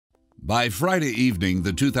By Friday evening,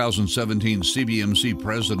 the 2017 CBMC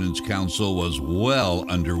President's Council was well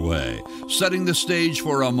underway, setting the stage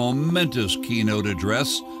for a momentous keynote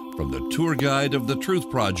address from the tour guide of the Truth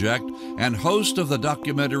Project and host of the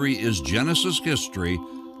documentary Is Genesis History,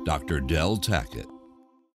 Dr. Del Tackett.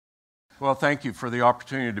 Well, thank you for the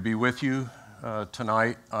opportunity to be with you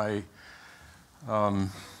tonight. I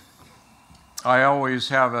always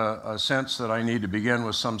have a sense that I need to begin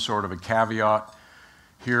with some sort of a caveat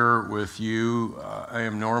here with you. I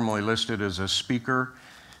am normally listed as a speaker,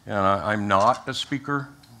 and I'm not a speaker.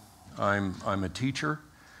 I'm a teacher.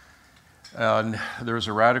 And there's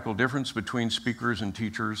a radical difference between speakers and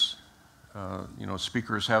teachers.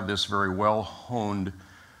 Speakers have this very well-honed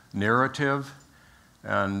narrative,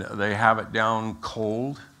 and they have it down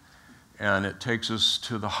cold, and it takes us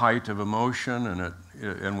to the height of emotion,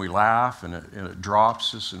 and we laugh, and it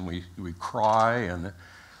drops us, and we cry, and at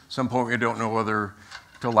some point we don't know whether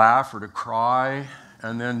to laugh or to cry,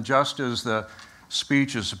 and then just as the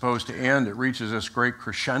speech is supposed to end, it reaches this great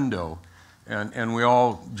crescendo, and we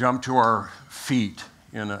all jump to our feet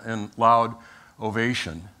in loud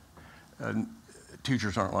ovation. And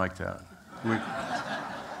teachers aren't like that.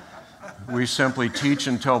 We simply teach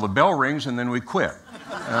until the bell rings, and then we quit.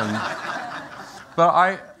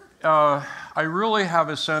 But I really have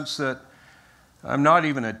a sense that I'm not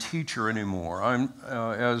even a teacher anymore.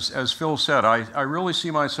 As Phil said, I really see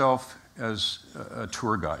myself as a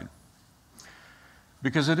tour guide.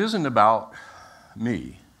 Because it isn't about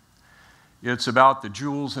me. It's about the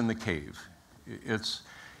jewels in the cave.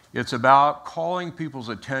 It's about calling people's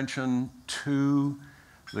attention to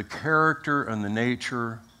the character and the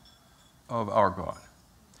nature of our God.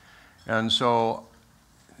 And so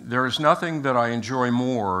there is nothing that I enjoy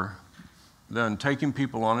more than taking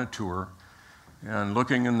people on a tour and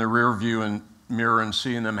looking in the rear view mirror and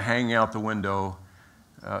seeing them hanging out the window,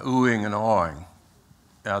 oohing and awing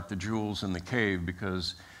at the jewels in the cave,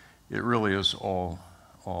 because it really is all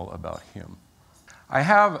about Him. I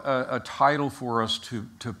have a title for us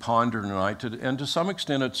to ponder tonight, and to some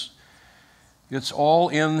extent it's all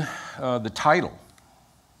in the title.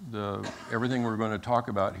 Everything we're going to talk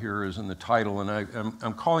about here is in the title, and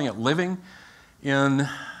I'm calling it Living in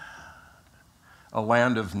a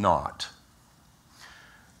Land of Not.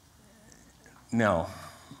 Now,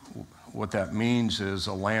 what that means is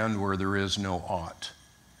a land where there is no ought.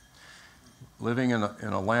 Living in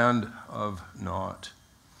a land of not.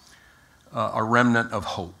 A remnant of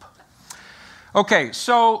hope. Okay,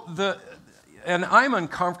 so and I'm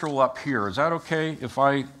uncomfortable up here. Is that okay if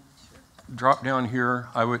I drop down here?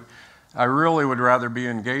 I really would rather be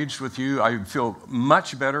engaged with you. I would feel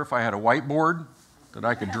much better if I had a whiteboard that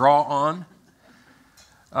I could draw on.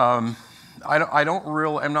 I'm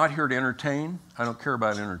not here to entertain. I don't care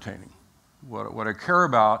about entertaining. What I care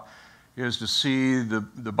about is to see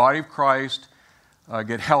the body of Christ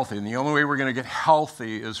get healthy. And the only way we're going to get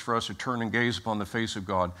healthy is for us to turn and gaze upon the face of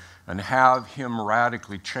God and have Him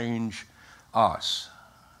radically change us.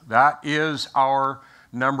 That is our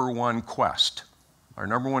number one quest. Our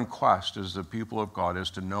number one quest as the people of God is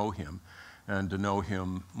to know Him and to know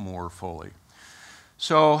Him more fully.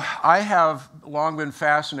 So I have long been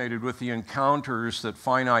fascinated with the encounters that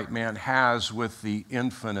finite man has with the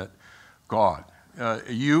infinite God.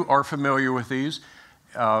 You are familiar with these.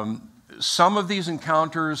 Some of these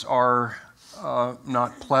encounters are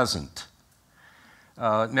not pleasant.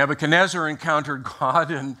 Nebuchadnezzar encountered God,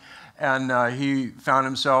 and he found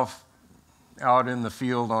himself out in the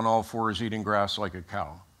field on all fours eating grass like a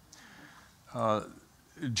cow.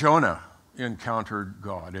 Jonah encountered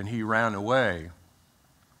God, and he ran away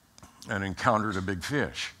and encountered a big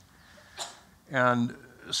fish. And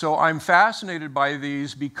so I'm fascinated by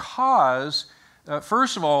these because,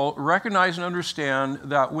 first of all, recognize and understand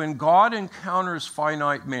that when God encounters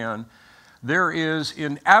finite man, there is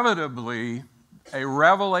inevitably a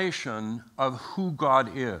revelation of who God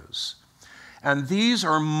is. And these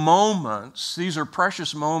are moments, these are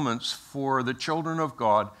precious moments for the children of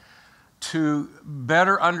God to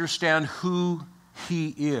better understand who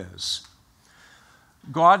He is.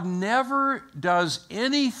 God never does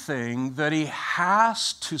anything that He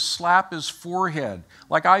has to slap His forehead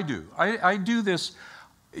like I do. I do this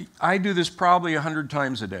probably 100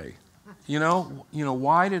 times a day. You know,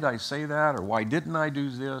 why did I say that, or why didn't I do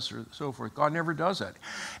this, or so forth. God never does that.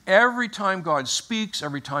 Every time God speaks,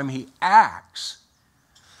 every time He acts,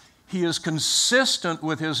 He is consistent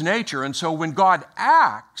with His nature. And so when God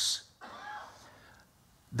acts,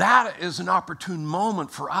 that is an opportune moment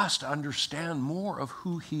for us to understand more of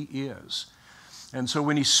who He is. And so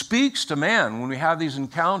when He speaks to man, when we have these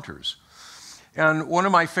encounters, and one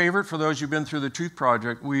of my favorite, for those who've been through the Truth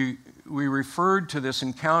Project, we we referred to this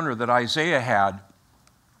encounter that Isaiah had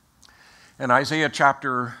in Isaiah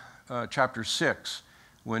chapter 6,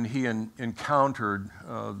 when he encountered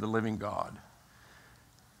the living God.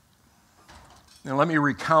 Now let me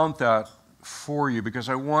recount that for you, because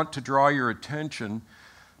I want to draw your attention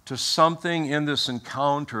to something in this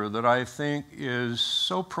encounter that I think is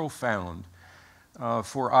so profound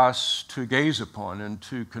for us to gaze upon and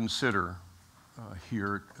to consider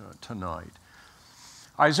here tonight.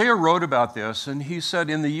 Isaiah wrote about this, and he said,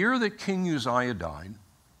 "In the year that King Uzziah died,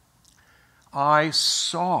 I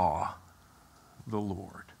saw the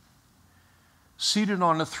Lord seated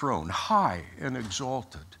on a throne, high and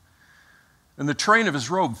exalted, and the train of his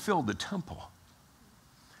robe filled the temple.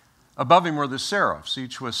 Above him were the seraphs,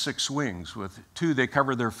 each with 6 wings. With 2 they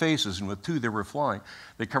covered their faces, and with 2 they were flying.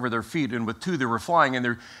 They covered their feet, and with 2 they were flying, and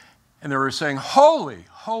they were saying, 'Holy,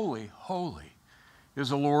 holy, holy is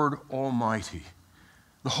the Lord Almighty.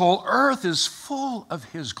 The whole earth is full of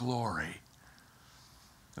his glory.'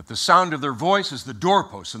 At the sound of their voices, the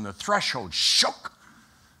doorposts and the threshold shook,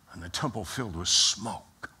 and the temple filled with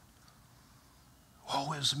smoke.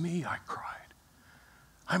 'Woe is me,' I cried.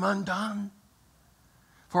 'I'm undone,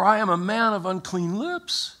 for I am a man of unclean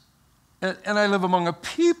lips, and I live among a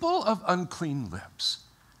people of unclean lips.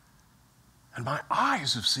 And my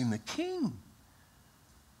eyes have seen the King,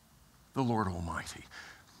 the Lord Almighty.'"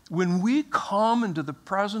 When we come into the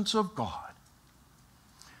presence of God,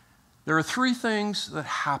 there are 3 things that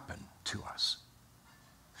happen to us.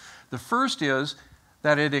 The first is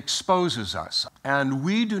that it exposes us, and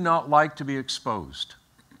we do not like to be exposed.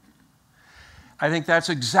 I think that's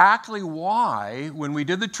exactly why, when we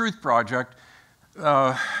did the Truth Project,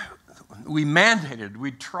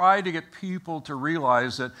 we tried to get people to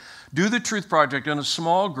realize that do the Truth Project in a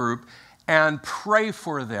small group and pray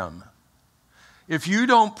for them. If you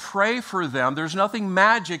don't pray for them, there's nothing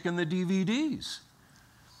magic in the DVDs.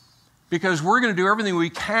 Because we're going to do everything we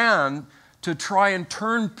can to try and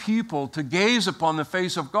turn people to gaze upon the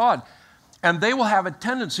face of God. And they will have a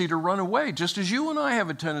tendency to run away, just as you and I have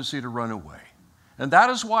a tendency to run away. And that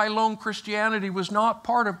is why lone Christianity was not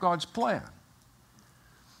part of God's plan.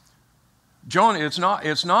 Jonah,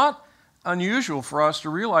 it's not unusual for us to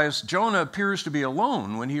realize Jonah appears to be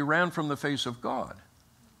alone when he ran from the face of God.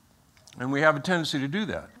 And we have a tendency to do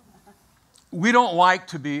that. We don't like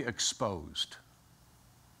to be exposed.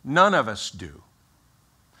 None of us do.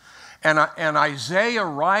 And Isaiah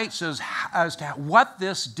writes as to what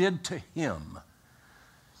this did to him.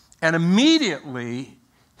 And immediately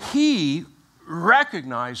he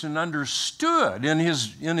recognized and understood in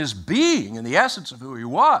his being, in the essence of who he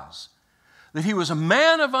was, that he was a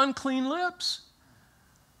man of unclean lips.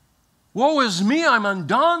 "Woe is me, I'm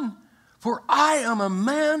undone, for I am a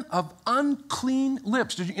man of unclean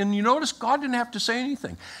lips." And you notice God didn't have to say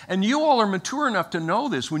anything. And you all are mature enough to know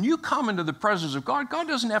this. When you come into the presence of God, God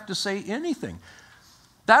doesn't have to say anything.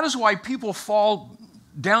 That is why people fall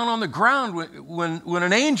down on the ground when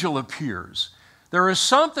an angel appears. There is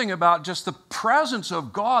something about just the presence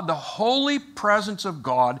of God, the holy presence of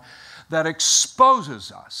God, that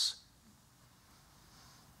exposes us.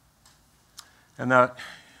 And that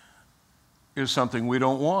is something we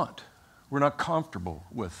don't want. We're not comfortable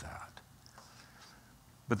with that.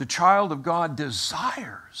 But the child of God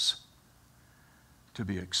desires to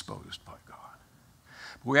be exposed by God.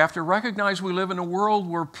 We have to recognize we live in a world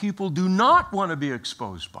where people do not want to be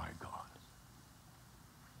exposed by God.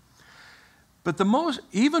 But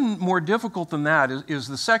even more difficult than that is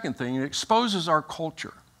the second thing. It exposes our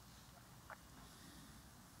culture.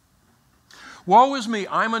 "Woe is me,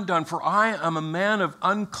 I'm undone, for I am a man of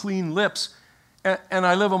unclean lips, and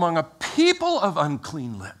I live among a people of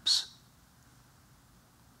unclean lips."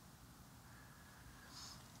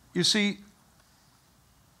 You see,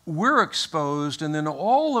 we're exposed, and then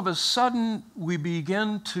all of a sudden we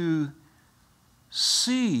begin to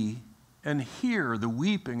see and hear the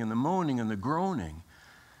weeping and the moaning and the groaning.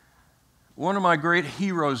 One of my great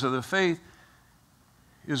heroes of the faith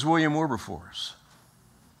is William Wilberforce.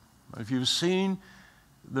 If you've seen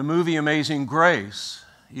the movie Amazing Grace,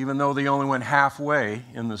 even though they only went halfway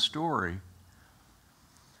in the story,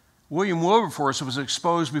 William Wilberforce was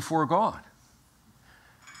exposed before God.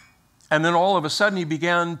 And then all of a sudden he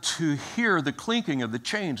began to hear the clinking of the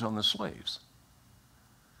chains on the slaves.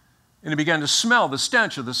 And he began to smell the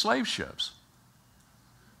stench of the slave ships.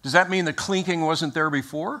 Does that mean the clinking wasn't there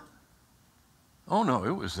before? Oh no,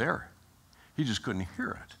 it was there. He just couldn't hear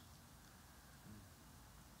it.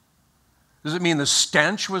 Does it mean the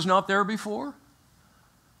stench was not there before?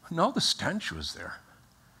 No, the stench was there.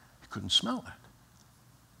 He couldn't smell it.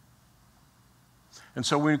 And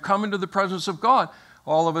so when we come into the presence of God,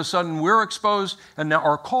 all of a sudden we're exposed, and now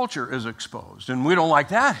our culture is exposed. And we don't like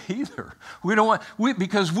that either.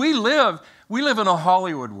 Because we live in a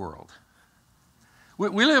Hollywood world.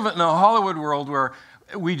 We live in a Hollywood world where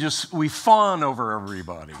we fawn over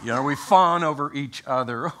everybody. You know, we fawn over each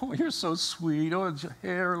other. Oh, you're so sweet. Oh, your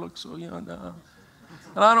hair looks so young.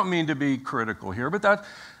 And I don't mean to be critical here, but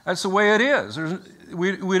that's the way it is.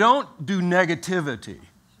 We don't do negativity.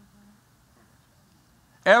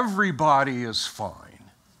 Everybody is fine.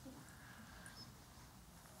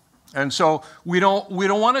 And so we don't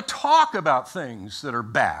want to talk about things that are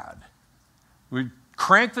bad. We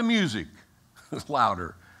crank the music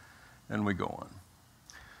louder, and we go on.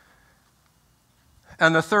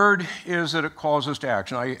 And the third is that it calls us to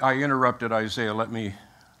action. I interrupted Isaiah. Let me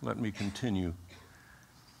continue.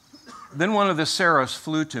 Then one of the seraphs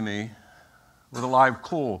flew to me with a live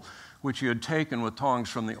coal, which he had taken with tongs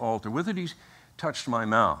from the altar. With it he touched my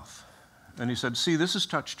mouth. And he said, "See, this has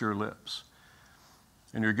touched your lips,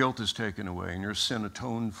 and your guilt is taken away, and your sin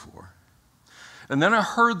atoned for." And then I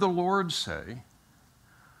heard the Lord say,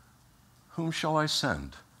 "Whom shall I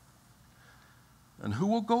send? And who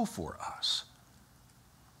will go for us?"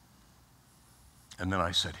 And then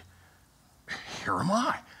I said, "Here am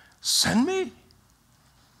I. Send me."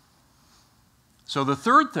 So the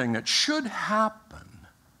third thing that should happen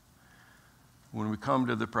when we come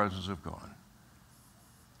to the presence of God,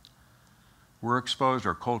 we're exposed,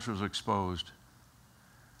 our culture is exposed,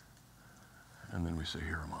 and then we say,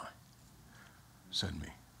 "Here am I. Send me."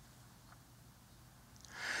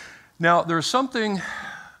 Now, there's something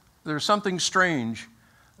strange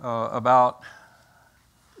about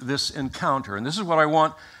this encounter, and this is what I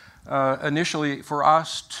want initially for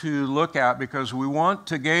us to look at, because we want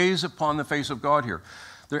to gaze upon the face of God here.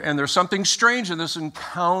 And there's something strange in this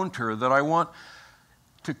encounter that I want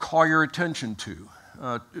to call your attention to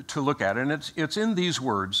look at, and it's in these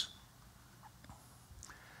words.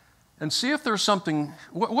 And see if there's something,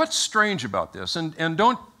 what's strange about this, and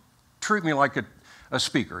don't treat me like a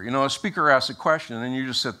speaker. You know, a speaker asks a question, and you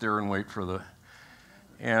just sit there and wait for the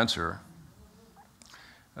answer.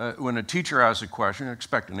 When a teacher asks a question,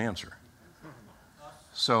 expect an answer.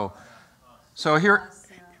 So here,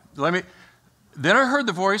 then I heard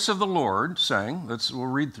the voice of the Lord saying, we'll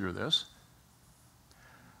read through this.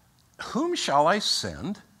 "Whom shall I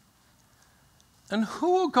send, and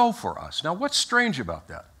who will go for us?" Now, what's strange about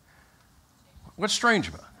that? What's strange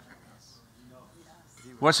about it?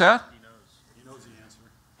 What's that? He knows the answer.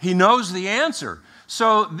 He knows the answer.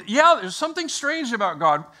 So, yeah, there's something strange about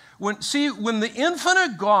God. When the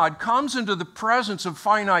infinite God comes into the presence of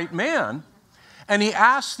finite man and he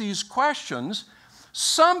asks these questions,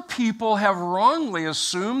 some people have wrongly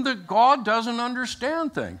assumed that God doesn't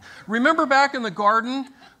understand things. Remember back in the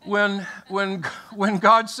garden when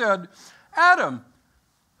God said, "Adam,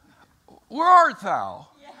 where art thou?"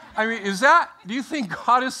 I mean, do you think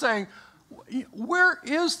God is saying, "Where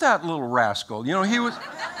is that little rascal? You know, he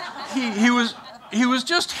was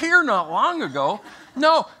just here not long ago."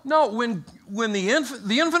 No, when the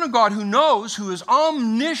infinite God who is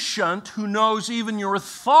omniscient, who knows even your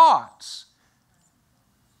thoughts,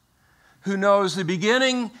 who knows the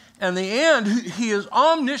beginning and the end, he is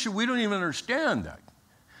omniscient. We don't even understand that.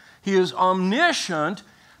 He is omniscient,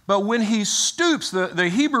 but when he stoops, the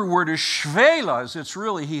Hebrew word is shvelas, it's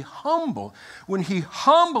really when he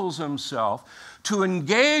humbles himself to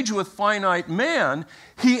engage with finite man,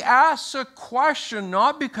 he asks a question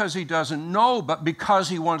not because he doesn't know, but because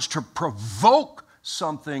he wants to provoke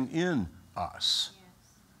something in us.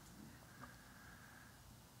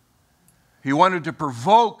 He wanted to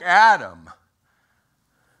provoke Adam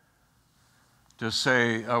to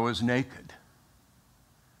say, "I was naked,"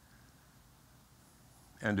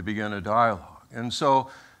 and to begin a dialogue. And so,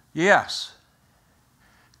 yes,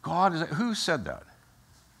 God is, who said that?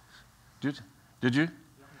 Did you?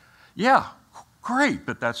 Yeah, great,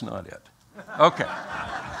 but that's not it. Okay.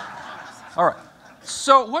 All right.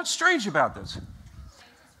 So what's strange about this?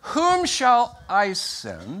 "Whom shall I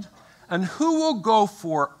send, and who will go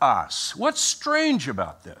for us?" What's strange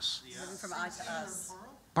about this? From I to us.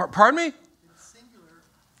 Pardon me?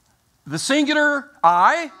 The singular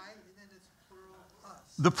I, And then it's plural us.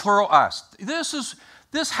 the plural us.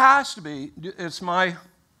 This has to be, it's my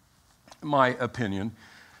opinion,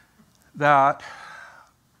 that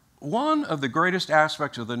one of the greatest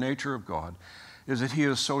aspects of the nature of God is that he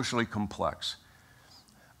is socially complex.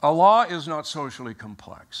 Allah is not socially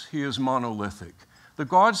complex. He is monolithic. The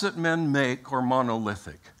gods that men make are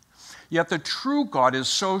monolithic. Yet the true God is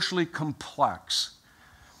socially complex,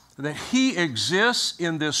 that he exists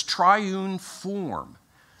in this triune form.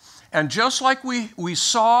 And just like we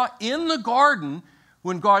saw in the garden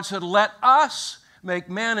when God said, let us make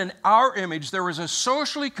man in our image, there was a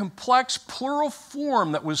socially complex plural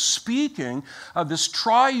form that was speaking of this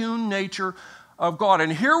triune nature of God.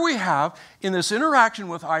 And here we have, in this interaction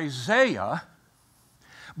with Isaiah,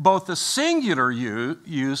 both the singular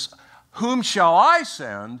use, whom shall I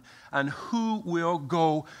send, and who will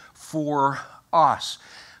go for us.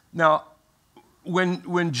 Now,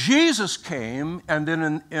 when Jesus came, and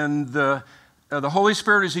then in the Holy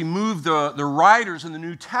Spirit, as he moved the writers in the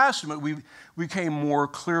New Testament, we became more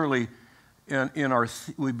clearly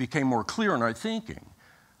we became more clear in our thinking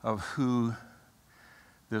of who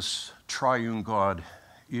this triune God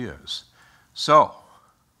is. So,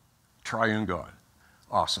 triune God,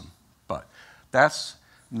 awesome, but that's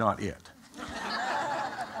not it.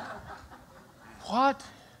 What?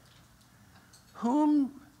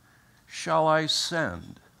 Whom shall I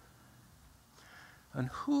send? And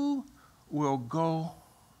who will go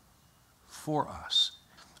for us?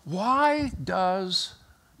 Why does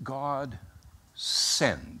God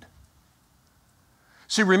send?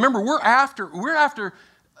 See, remember, we're after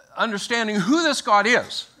understanding who this God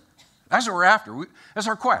is. That's what we're after. That's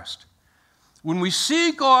our quest. When we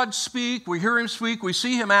see God speak, we hear him speak, we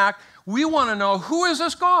see him act, we want to know, who is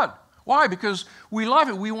this God? Why? Because we love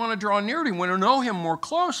him. We want to draw near to him. We want to know him more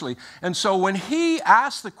closely. And so when he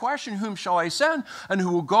asks the question, whom shall I send and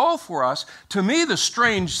who will go for us, to me the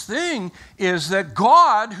strange thing is that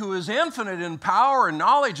God, who is infinite in power and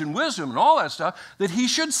knowledge and wisdom and all that stuff, that he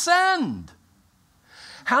should send.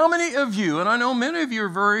 How many of you, and I know many of you are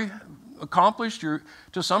very accomplished, you're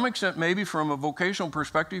to some extent maybe from a vocational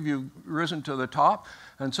perspective, you've risen to the top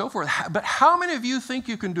and so forth, but how many of you think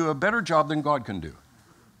you can do a better job than God can do?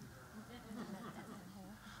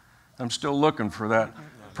 I'm still looking for that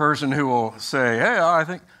person who will say, hey, I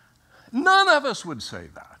think none of us would say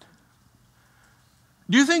that.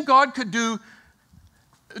 Do you think God could do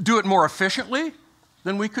it more efficiently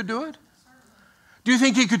than we could do it? Do you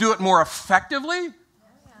think he could do it more effectively?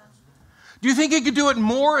 Do you think he could do it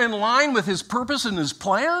more in line with his purpose and his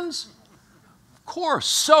plans? Of course.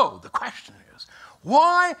 So the question is,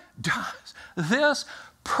 why does this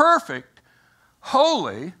perfect,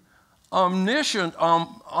 holy, omniscient,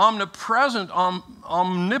 omnipresent,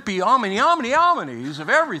 omnies of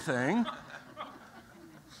everything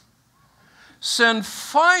send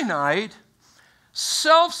finite,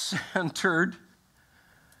 self-centered,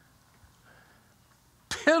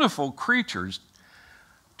 pitiful creatures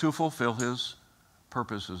to fulfill his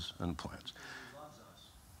purposes and plans?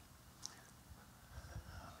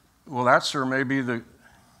 Well, that, sir, may be the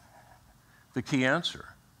key answer.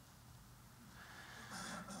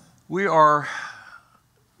 We are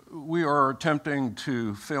attempting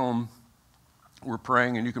to film. We're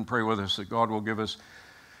praying, and you can pray with us, that God will give us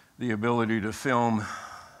the ability to film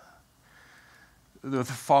the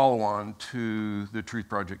follow-on to the Truth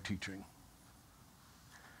Project teaching.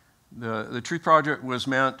 The Truth Project was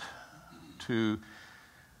meant to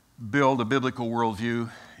build a biblical worldview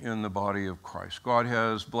in the body of Christ. God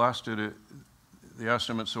has blessed it. The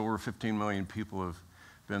estimates, over 15 million people have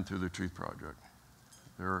been through the Truth Project.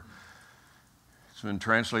 It's been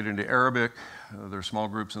translated into Arabic. There are small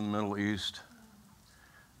groups in the Middle East.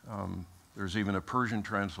 There's even a Persian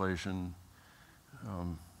translation,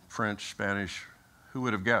 French, Spanish. Who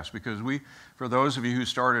would have guessed? Because for those of you who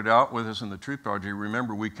started out with us in the Truth Project,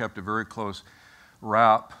 remember we kept a very close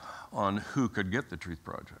wrap on who could get the Truth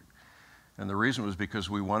Project. And the reason was because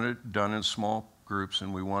we wanted it done in small groups,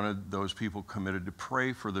 and we wanted those people committed to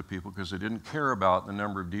pray for the people, because they didn't care about the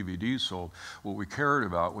number of DVDs sold. What we cared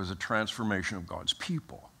about was the transformation of God's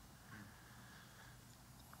people.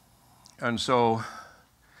 And so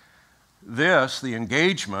the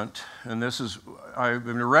engagement, and I've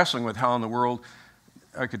been wrestling with how in the world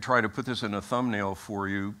I could try to put this in a thumbnail for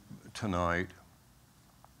you tonight,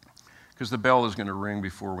 because the bell is going to ring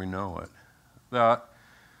before we know it, that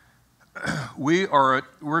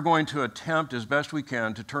we're going to attempt as best we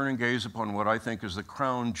can to turn and gaze upon what I think is the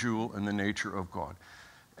crown jewel in the nature of God.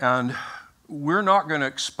 And we're not going to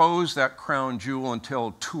expose that crown jewel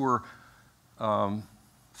until tour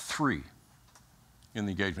 3 in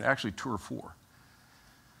the engagement, actually tour 4.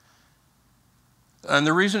 And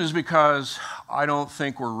the reason is because I don't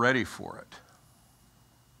think we're ready for it.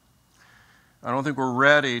 I don't think we're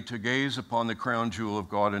ready to gaze upon the crown jewel of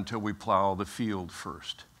God until we plow the field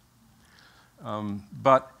first.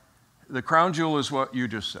 But the crown jewel is what you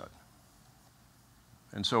just said.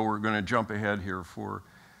 And so we're going to jump ahead here for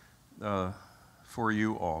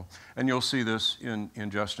you all. And you'll see this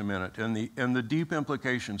in just a minute. And the deep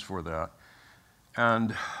implications for that.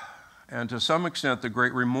 And to some extent, the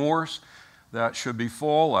great remorse that should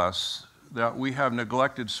befall us that we have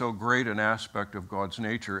neglected so great an aspect of God's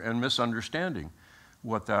nature and misunderstanding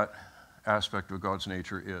what that aspect of God's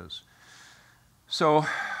nature is. So,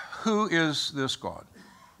 who is this God?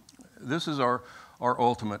 This is our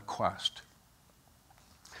ultimate quest.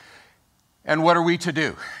 And what are we to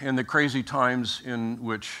do in the crazy times in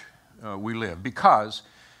which we live? Because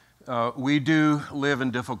we do live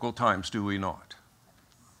in difficult times, do we not?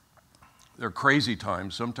 They're crazy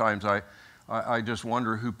times. Sometimes I just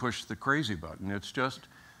wonder who pushed the crazy button. It's just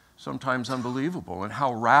sometimes unbelievable, and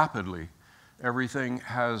how rapidly everything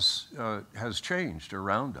has changed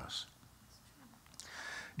around us.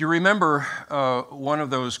 Do you remember one of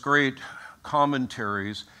those great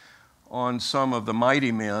commentaries on some of the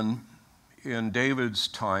mighty men in David's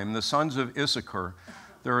time, the sons of Issachar?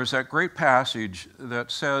 There is that great passage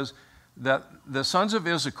that says that the sons of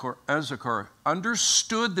Issachar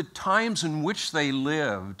understood the times in which they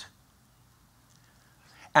lived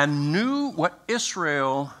and knew what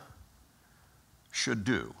Israel should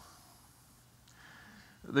do.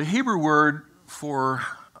 The Hebrew word for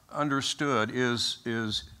understood is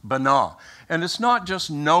banah. And it's not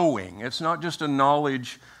just knowing. It's not just a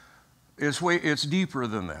knowledge. It's deeper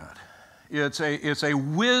than that. It's a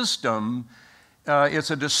wisdom.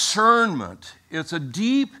 It's a discernment. It's a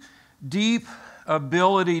deep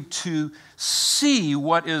ability to see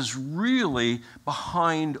what is really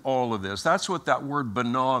behind all of this. That's what that word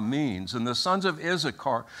banah means. And the sons of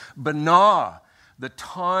Issachar, banah, the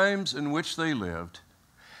times in which they lived,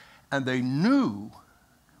 and they knew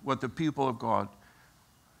what the people of God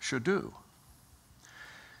should do.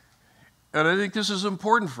 And I think this is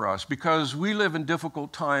important for us because we live in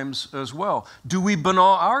difficult times as well. Do we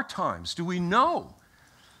banah our times? Do we know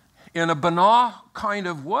in a banah kind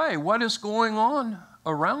of way what is going on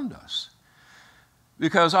around us?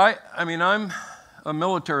 Because I'm a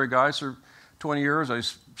military guy, so 20 years I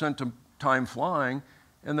spent some time flying,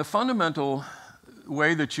 and the fundamental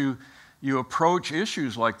way that you approach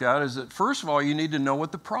issues like that is that, first of all, you need to know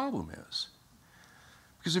what the problem is.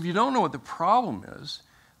 Because if you don't know what the problem is,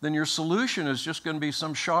 then your solution is just going to be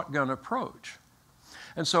some shotgun approach.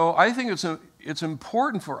 And so I think it's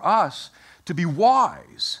important for us to be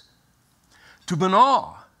wise, to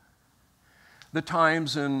banah the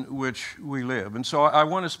times in which we live. And so I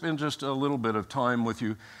want to spend just a little bit of time with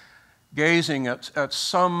you gazing at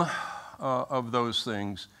some of those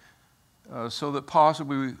things so that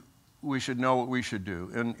possibly we should know what we should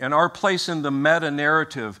do and our place in the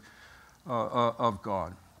meta-narrative of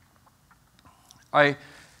God. I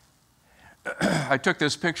took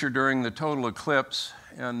this picture during the total eclipse,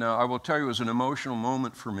 and I will tell you it was an emotional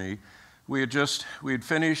moment for me. We had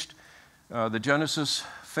finished the Genesis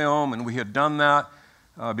film, and we had done that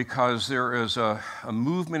because there is a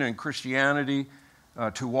movement in Christianity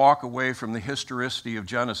to walk away from the historicity of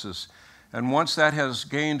Genesis. And once that has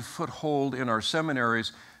gained foothold in our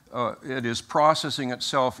seminaries, it is processing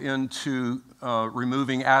itself into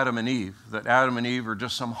removing Adam and Eve, that Adam and Eve are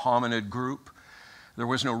just some hominid group. There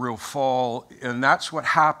was no real fall, and that's what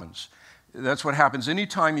happens. That's what happens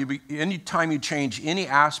anytime you change any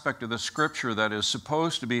aspect of the Scripture that is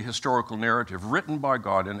supposed to be historical narrative, written by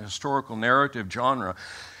God in a historical narrative genre,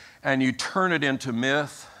 and you turn it into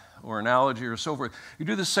myth or analogy or so forth. You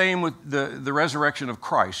do the same with the resurrection of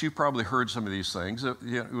Christ. You've probably heard some of these things.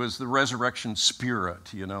 It was the resurrection spirit,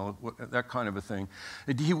 that kind of a thing.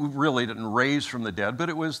 He really didn't raise from the dead, but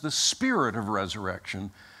it was the spirit of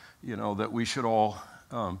resurrection, that we should all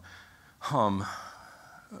hum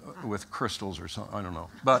with crystals or something. I don't know.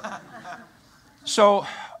 But so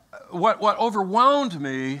what overwhelmed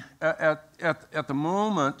me at the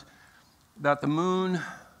moment that the moon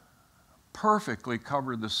perfectly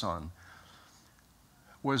covered the sun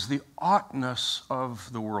was the oughtness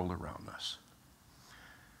of the world around us.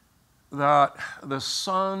 That the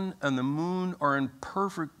sun and the moon are in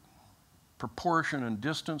perfect proportion and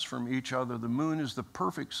distance from each other. The moon is the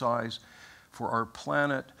perfect size for our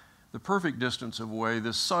planet, the perfect distance away.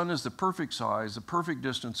 The sun is the perfect size, the perfect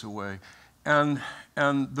distance away. And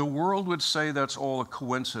the world would say that's all a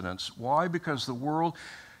coincidence. Why? Because the world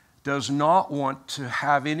does not want to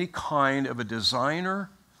have any kind of a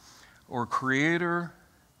designer or creator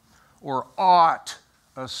or ought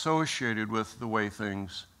associated with the way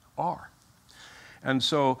things are. And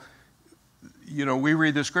so, we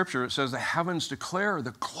read the Scripture, it says the heavens declare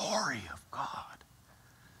the glory of God.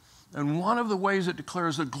 And one of the ways it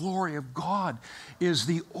declares the glory of God is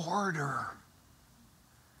the order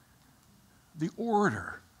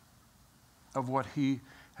of what He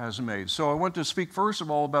has made. So I want to speak first of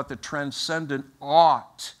all about the transcendent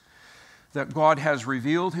ought that God has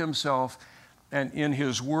revealed Himself and in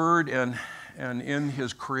His Word and and in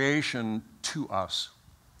His creation to us.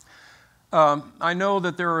 I know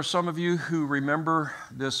that there are some of you who remember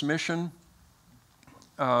this mission.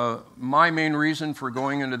 My main reason for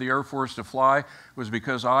going into the Air Force to fly was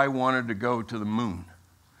because I wanted to go to the moon.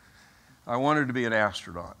 I wanted to be an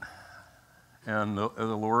astronaut. And the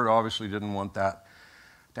Lord obviously didn't want that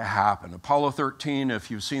to happen. Apollo 13, if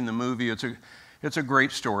you've seen the movie, it's a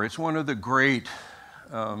great story. It's one of the great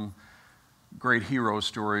hero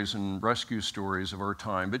stories and rescue stories of our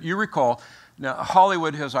time. But you recall, now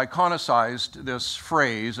Hollywood has iconicized this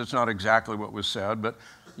phrase. It's not exactly what was said, but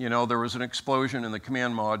you know, there was an explosion in the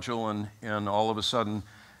command module, and all of a sudden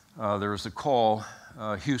there was the call,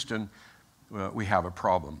 Houston, we have a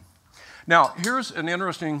problem. Now, here's an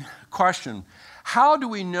interesting question. How do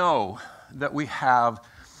we know that we have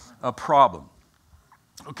a problem?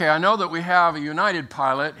 Okay, I know that we have a United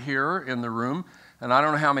pilot here in the room, and I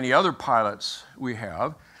don't know how many other pilots we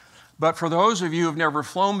have, but for those of you who have never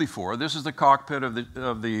flown before, this is the cockpit of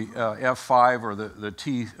the F-5 or the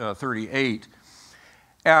T-38,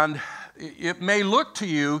 and it may look to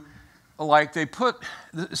you like they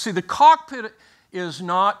see, the cockpit is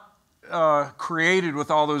not created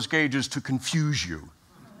with all those gauges to confuse you.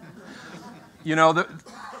 You know,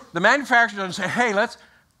 the manufacturer doesn't say, hey,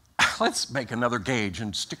 let's make another gauge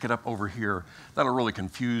and stick it up over here. That'll really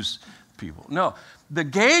confuse people. No, the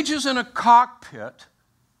gauges in a cockpit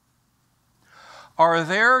are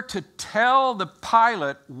there to tell the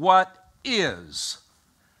pilot what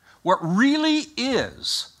really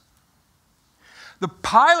is. The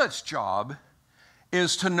pilot's job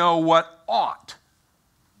is to know what ought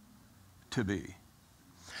to be.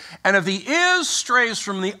 And if the is strays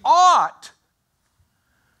from the ought,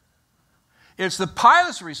 it's the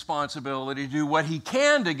pilot's responsibility to do what he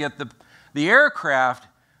can to get the aircraft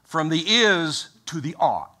from the is to the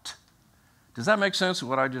ought. Does that make sense of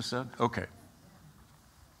what I just said? Okay.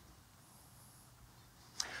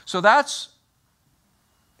 So that's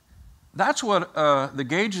what the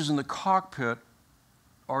gauges in the cockpit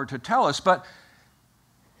are to tell us, but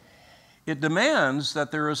it demands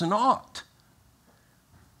that there is an ought.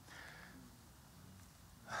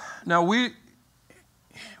 Now, we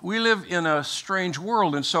live in a strange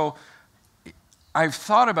world, and so I've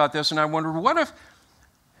thought about this, and I wondered, what if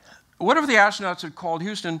the astronauts had called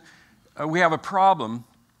Houston, we have a problem,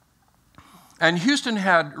 and Houston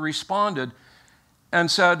had responded and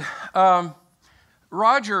said,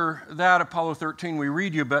 Roger, that Apollo 13, we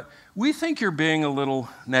read you, but we think you're being a little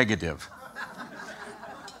negative.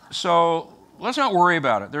 So let's not worry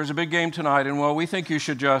about it. There's a big game tonight, and well, we think you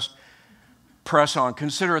should just press on.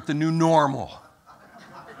 Consider it the new normal.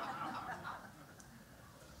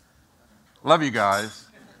 Love you guys.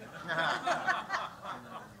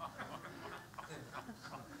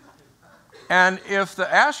 And if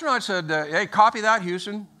the astronaut said, hey, copy that,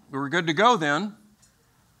 Houston, we were good to go then,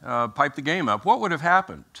 pipe the game up, what would have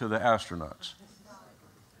happened to the astronauts?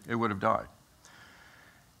 It would have died.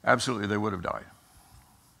 Absolutely, they would have died.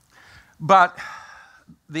 But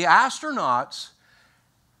the astronauts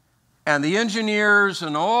and the engineers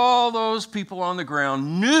and all those people on the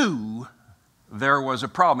ground knew there was a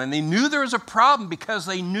problem. And they knew there was a problem because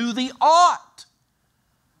they knew the ought.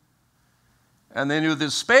 And they knew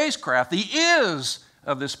the spacecraft, the is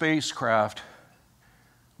of the spacecraft,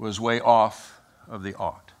 was way off of the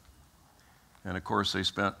ought. And of course, they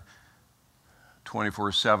spent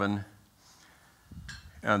 24/7,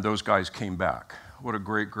 and those guys came back. What a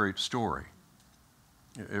great, great story.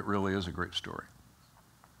 It really is a great story.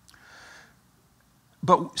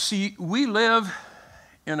 But see, we live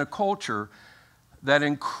in a culture that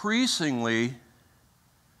increasingly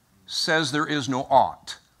says there is no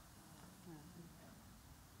ought.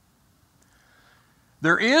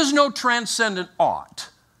 There is no transcendent ought.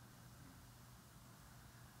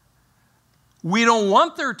 We don't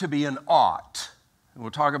want there to be an ought. And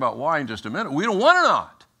we'll talk about why in just a minute. We don't want an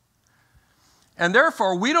ought. And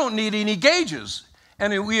therefore, we don't need any gauges.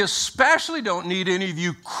 And we especially don't need any of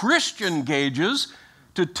you Christian gauges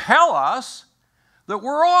to tell us that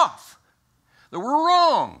we're off, that we're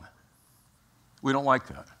wrong. We don't like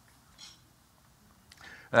that.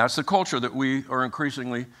 That's the culture that we are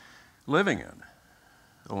increasingly living in.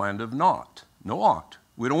 The land of naught. No ought.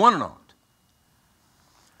 We don't want an ought.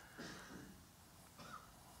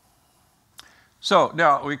 So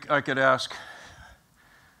now I could ask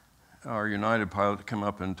our United pilot to come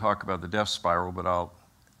up and talk about the death spiral, but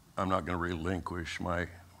I'm not going to relinquish my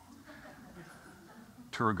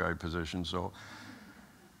tour guide position. So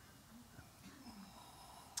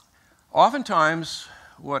oftentimes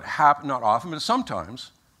what happens, not often, but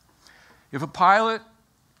sometimes, if a pilot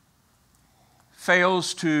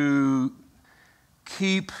fails to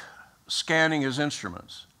keep scanning his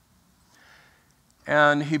instruments.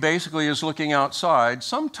 And he basically is looking outside.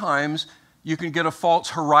 Sometimes you can get a false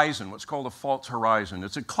horizon, what's called a false horizon.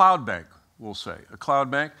 It's a cloud bank, we'll say, a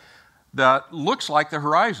cloud bank that looks like the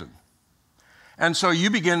horizon. And so you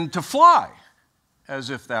begin to fly as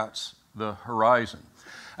if that's the horizon.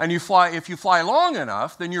 And if you fly long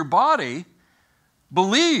enough, then your body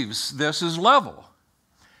believes this is level.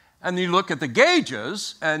 And you look at the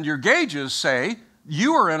gauges, and your gauges say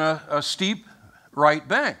you are in a steep right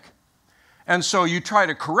bank. And so you try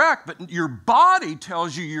to correct, but your body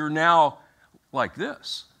tells you you're now like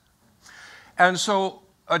this. And so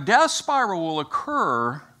a death spiral will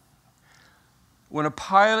occur when a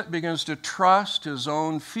pilot begins to trust his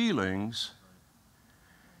own feelings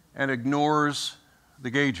and ignores the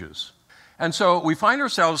gauges. And so we find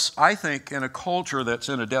ourselves, I think, in a culture that's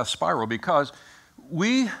in a death spiral because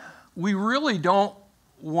we really don't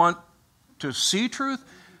want to see truth,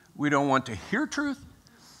 we don't want to hear truth,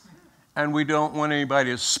 and we don't want anybody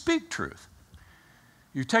to speak truth.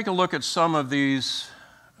 You take a look at some of these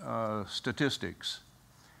statistics.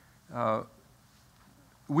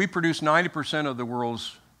 We produce 90% of the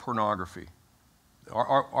world's pornography.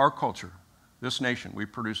 Our culture, this nation, we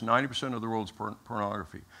produce 90% of the world's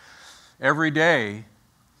pornography. Every day,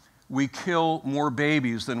 we kill more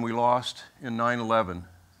babies than we lost in 9/11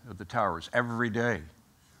 at the towers. Every day.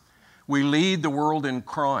 We lead the world in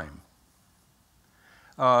crime.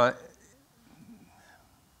 The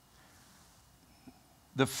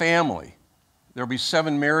family. There'll be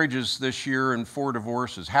 7 marriages this year and 4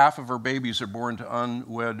 divorces. Half of our babies are born to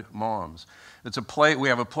unwed moms. It's a plague. We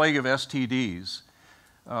have a plague of STDs.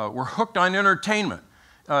 We're hooked on entertainment.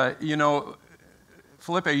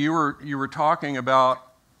 Felipe, you were talking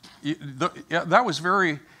about that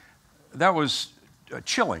was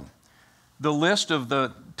chilling. The list of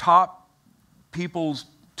the top people's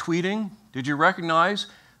tweeting. Did you recognize?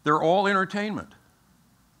 They're all entertainment.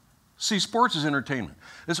 See, sports is entertainment.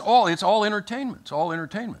 It's all entertainment. It's all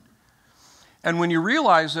entertainment. And when you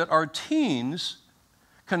realize that our teens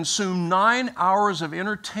consume 9 hours of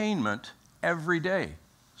entertainment every day,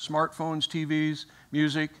 smartphones, TVs,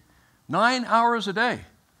 music, 9 hours a day.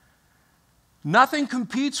 Nothing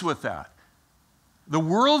competes with that. The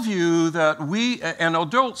worldview that and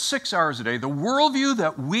adults 6 hours a day, the worldview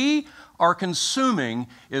that we are consuming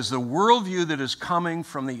is the worldview that is coming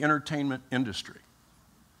from the entertainment industry.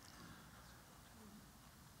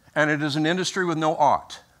 And it is an industry with no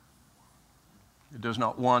ought. It does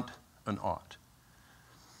not want an ought.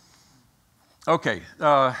 Okay,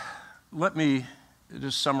 let me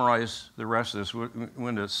just summarize the rest of this.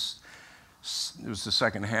 When it was the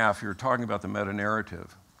second half, you're talking about the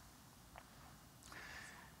meta-narrative.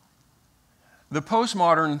 The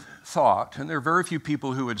postmodern thought, and there are very few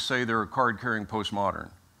people who would say they're a card-carrying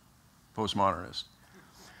postmodernist.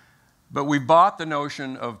 But we bought the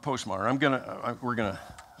notion of postmodern.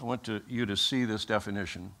 I want you to see this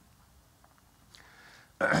definition.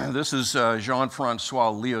 This is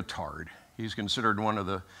Jean-Francois Lyotard. He's considered one of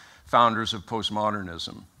the founders of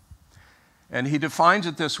postmodernism. And he defines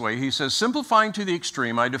it this way. He says, simplifying to the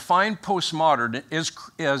extreme, I define postmodern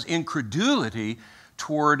as incredulity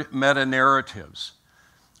toward meta-narratives.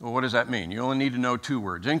 Well, what does that mean? You only need to know 2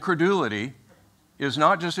 words. Incredulity is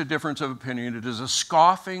not just a difference of opinion, it is a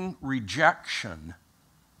scoffing rejection.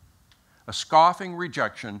 A scoffing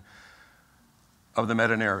rejection of the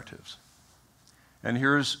meta-narratives. And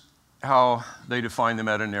here's how they define the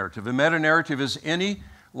meta-narrative. The meta-narrative is any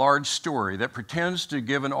large story that pretends to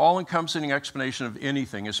give an all-encompassing explanation of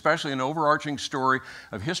anything, especially an overarching story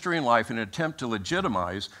of history and life in an attempt to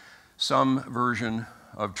legitimize some version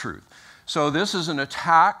of truth. So this is an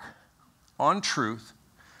attack on truth,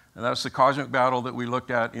 and that's the cosmic battle that we looked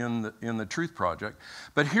at in the Truth Project.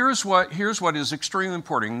 But here's what is extremely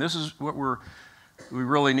important. This is what we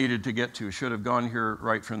really needed to get to. Should have gone here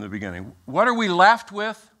right from the beginning. What are we left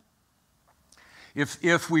with?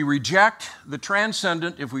 If we reject the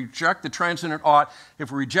transcendent, if we reject the transcendent ought,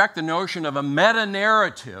 if we reject the notion of a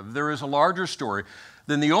meta-narrative, there is a larger story,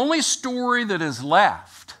 then the only story that is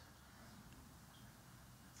left,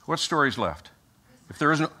 what story is left? If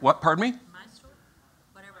there isn't, what, pardon me? My story?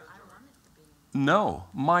 Whatever I want it to be. No,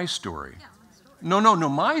 my story. Yeah, my story. No,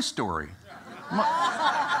 my story.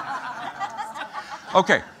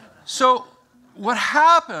 Okay, so what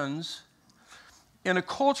happens in a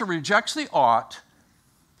culture that rejects the ought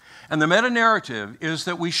and the meta-narrative is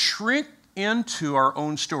that we shrink into our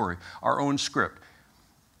own story, our own script.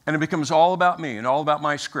 And it becomes all about me and all about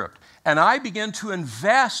my script. And I begin to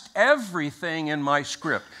invest everything in my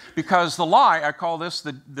script because the lie, I call this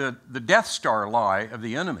the Death Star lie of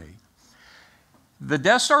the enemy, The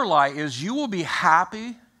Death Star lie is you will be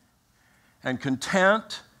happy and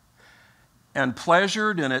content and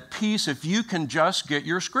pleasured and at peace if you can just get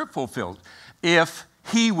your script fulfilled. If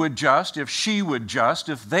he would just, if she would just,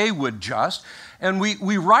 if they would just. And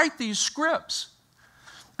we write these scripts.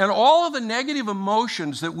 And all of the negative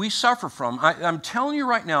emotions that we suffer from, I'm telling you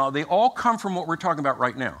right now, they all come from what we're talking about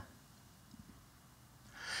right now.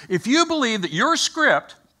 If you believe that your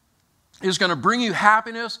script is going to bring you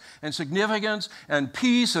happiness and significance and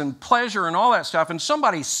peace and pleasure and all that stuff, and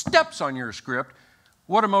somebody steps on your script,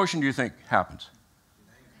 what emotion do you think happens?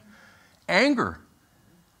 Anger.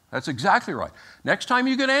 That's exactly right. Next time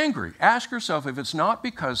you get angry, ask yourself if it's not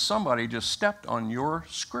because somebody just stepped on your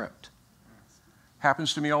script.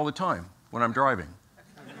 Happens to me all the time when I'm driving.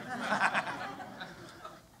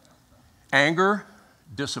 Anger,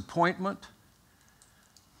 disappointment,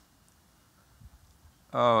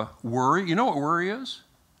 worry. You know what worry is?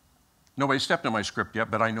 Nobody stepped on my script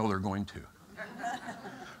yet, but I know they're going to.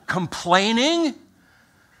 Complaining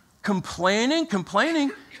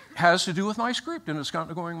has to do with my script, and it's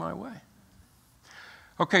not going my way.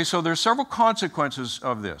 Okay, so there's several consequences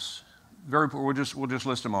of this. We'll just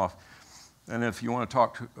list them off, and if you want to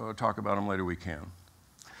talk about them later, we can.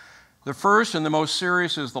 The first and the most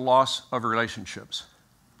serious is the loss of relationships,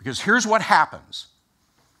 because here's what happens.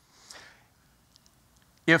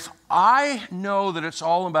 If I know that it's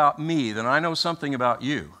all about me, then I know something about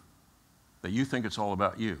you, that you think it's all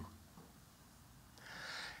about you.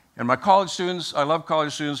 And my college students, I love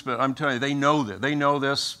college students, but I'm telling you, they know that. They know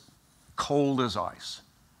this cold as ice.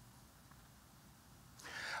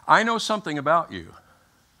 I know something about you.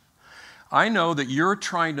 I know that you're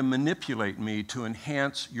trying to manipulate me to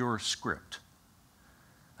enhance your script.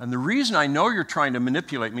 And the reason I know you're trying to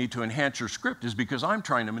manipulate me to enhance your script is because I'm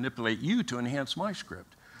trying to manipulate you to enhance my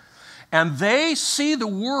script. And they see the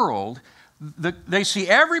world, they see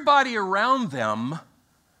everybody around them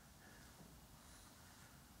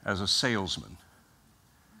as a salesman,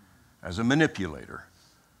 as a manipulator,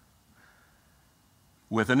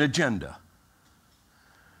 with an agenda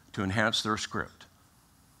to enhance their script.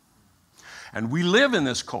 And we live in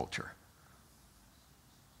this culture.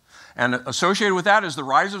 And associated with that is the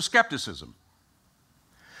rise of skepticism.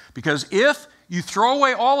 Because if you throw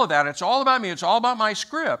away all of that, it's all about me, it's all about my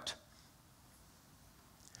script,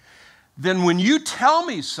 then when you tell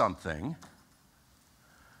me something,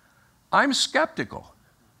 I'm skeptical.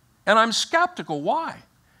 And I'm skeptical. Why?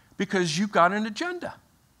 Because you've got an agenda.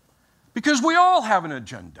 Because we all have an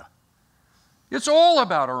agenda. It's all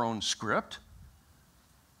about our own script.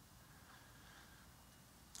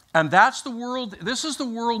 And that's the world, this is the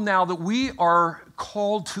world now that we are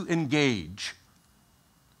called to engage.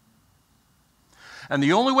 And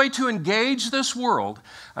the only way to engage this world,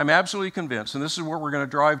 I'm absolutely convinced, and this is where we're going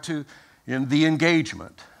to drive to in the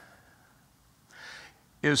engagement,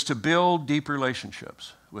 is to build deep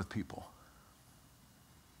relationships with people.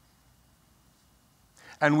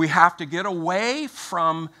 And we have to get away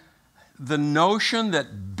from the notion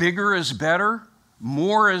that bigger is better,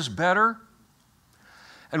 more is better.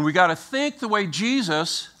 And we got to think the way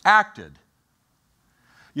Jesus acted.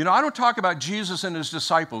 You know, I don't talk about Jesus and his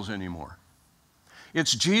disciples anymore.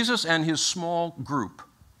 It's Jesus and his small group.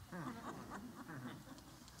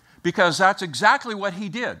 Because that's exactly what he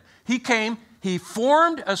did. He came, he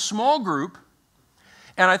formed a small group,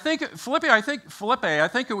 and I think, Felipe, I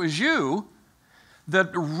think it was you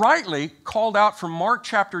that rightly called out from Mark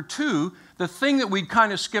chapter 2 the thing that we'd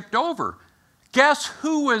kind of skipped over. Guess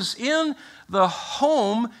who was in the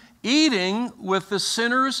home eating with the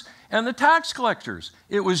sinners and the tax collectors?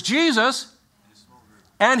 It was Jesus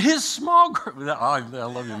and his small group. Oh, I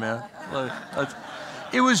love you, man.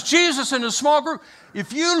 It was Jesus and his small group.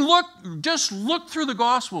 If you just look through the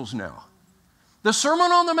Gospels now. The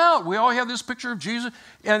Sermon on the Mount, we all have this picture of Jesus.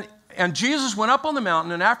 And Jesus went up on the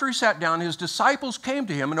mountain, and after he sat down, his disciples came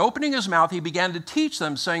to him, and opening his mouth, he began to teach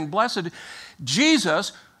them, saying, "Blessed."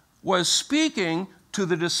 Jesus was speaking to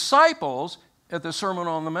the disciples at the Sermon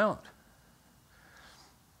on the Mount.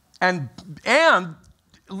 And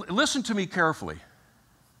listen to me carefully.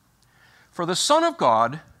 For the Son of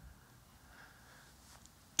God,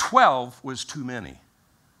 12 was too many,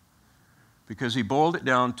 because he boiled it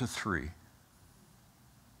down to 3.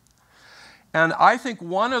 And I think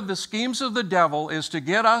one of the schemes of the devil is to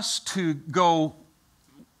get us to go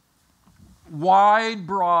wide,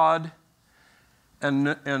 broad,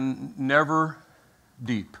 and never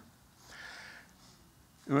deep.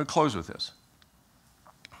 I'm going to close with this,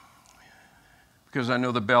 because I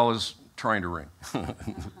know the bell is trying to ring. I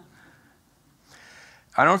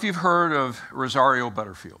don't know if you've heard of Rosario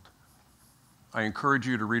Butterfield. I encourage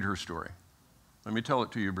you to read her story. Let me tell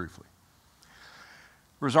it to you briefly.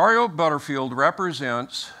 Rosario Butterfield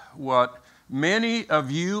represents what many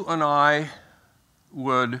of you and I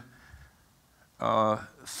would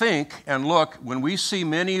think and look when we see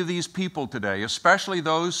many of these people today, especially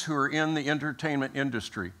those who are in the entertainment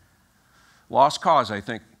industry. Lost cause, I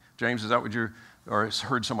think. James, is that what you or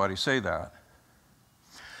heard somebody say that?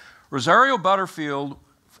 Rosario Butterfield,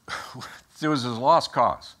 it was his lost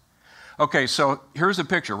cause. Okay, so here's the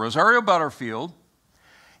picture. Rosario Butterfield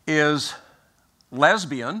is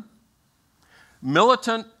lesbian,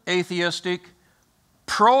 militant atheistic,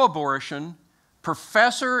 pro-abortion,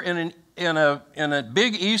 professor in a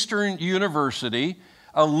big Eastern university,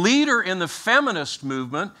 a leader in the feminist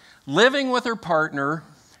movement, living with her partner,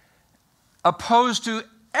 opposed to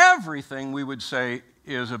everything we would say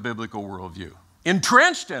is a biblical worldview,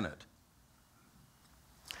 entrenched in it.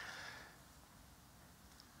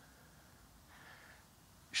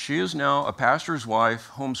 She is now a pastor's wife,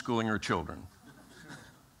 homeschooling her children.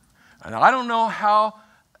 And I don't know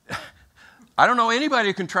anybody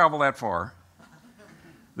who can travel that far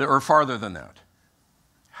or farther than that.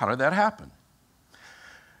 How did that happen?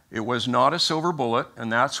 It was not a silver bullet,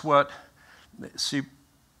 and that's what, see,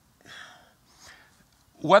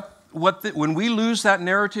 when we lose that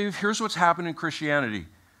narrative, here's what's happened in Christianity.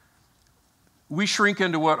 We shrink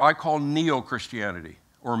into what I call neo-Christianity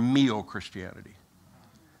or meo-Christianity.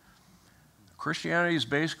 Christianity is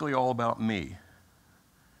basically all about me.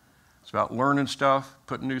 It's about learning stuff,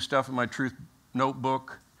 putting new stuff in my truth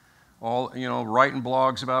notebook, writing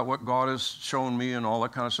blogs about what God has shown me and all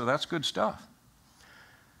that kind of stuff. That's good stuff.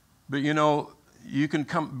 But you can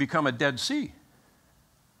become a Dead Sea.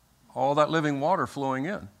 All that living water flowing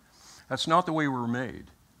in. That's not the way we were made.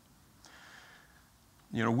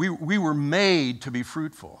 We were made to be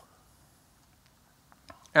fruitful.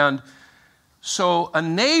 And so a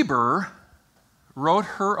neighbor wrote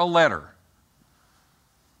her a letter.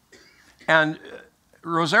 And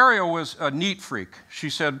Rosario was a neat freak. She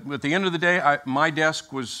said, at the end of the day, my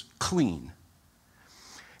desk was clean.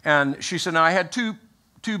 And she said, now I had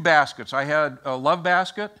two baskets. I had a love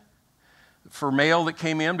basket for mail that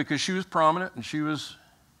came in because she was prominent and she was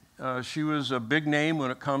a big name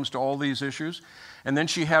when it comes to all these issues. And then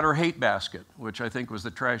she had her hate basket, which I think was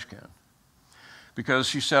the trash can. Because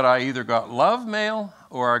she said, I either got love mail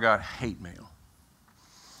or I got hate mail.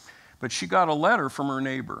 But she got a letter from her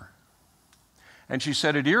neighbor. And she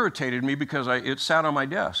said, it irritated me because it sat on my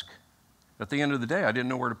desk. At the end of the day, I didn't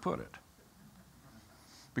know where to put it.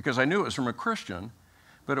 Because I knew it was from a Christian,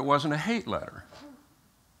 but it wasn't a hate letter.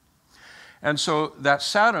 And so that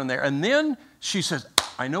sat on there. And then she says,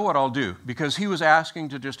 I know what I'll do, because he was asking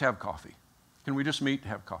to just have coffee. Can we just meet to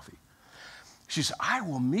have coffee? She said, I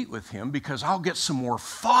will meet with him because I'll get some more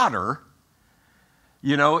fodder,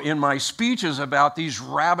 in my speeches about these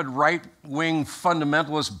rabid right-wing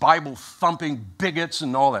fundamentalist, Bible-thumping bigots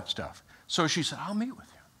and all that stuff. So she said, I'll meet with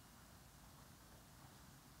you.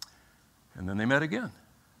 And then they met again.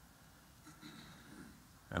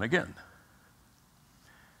 And again.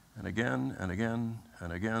 And again, and again,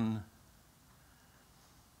 and again.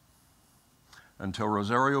 Until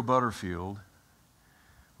Rosario Butterfield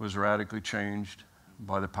was radically changed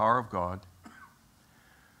by the power of God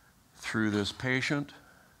through this patient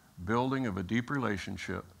building of a deep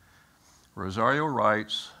relationship. Rosario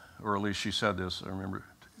writes, or at least she said this, I remember,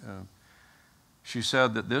 she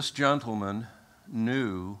said that this gentleman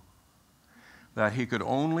knew that he could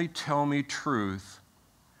only tell me truth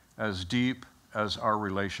as deep as our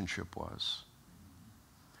relationship was.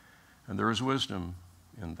 And there is wisdom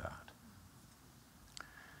in that.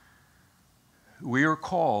 We are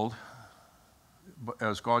called,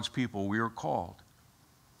 as God's people, we are called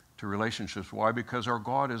to relationships. Why? Because our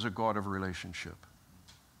God is a God of relationship.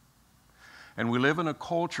 And we live in a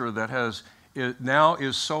culture that now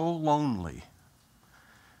is so lonely.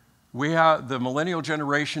 The millennial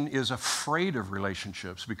generation is afraid of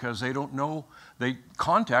relationships because they don't know, they have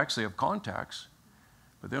contacts,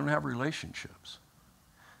 but they don't have relationships.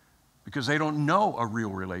 Because they don't know a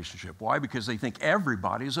real relationship. Why? Because they think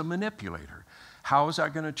everybody is a manipulator. How is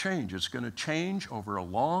that going to change? It's going to change over a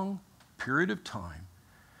long period of time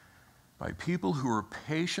by people who are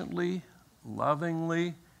patiently,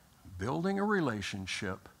 lovingly building a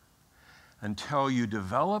relationship until you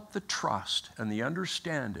develop the trust and the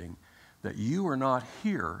understanding that you are not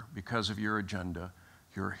here because of your agenda.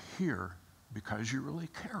 You're here because you really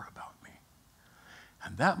care about me.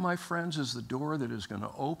 And that, my friends, is the door that is going to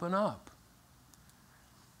open up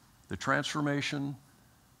the transformation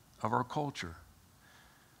of our culture,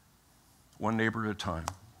 one neighbor at a time.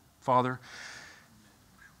 Father,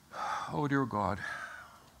 oh dear God,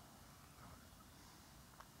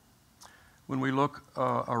 When we look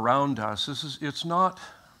around us, it's not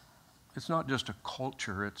just a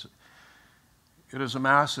culture. It is a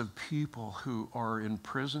mass of people who are in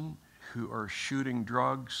prison, who are shooting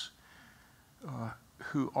drugs,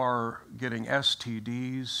 who are getting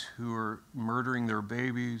STDs, who are murdering their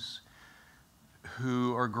babies,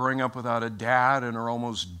 who are growing up without a dad and are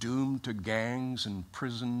almost doomed to gangs and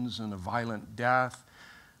prisons and a violent death.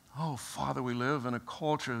 Oh, Father, we live in a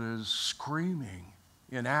culture that is screaming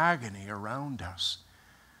in agony around us.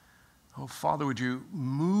 Oh, Father, would you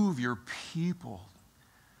move your people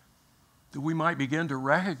that we might begin to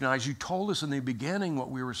recognize you told us in the beginning what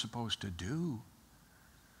we were supposed to do.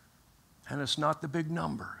 And it's not the big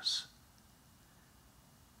numbers.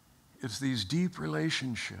 It's these deep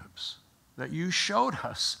relationships that you showed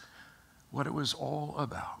us what it was all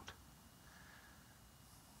about.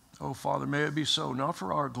 Oh, Father, may it be so, not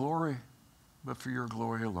for our glory, but for your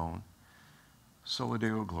glory alone. Soli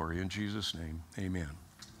Deo Gloria, in Jesus' name, amen.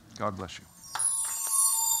 God bless you.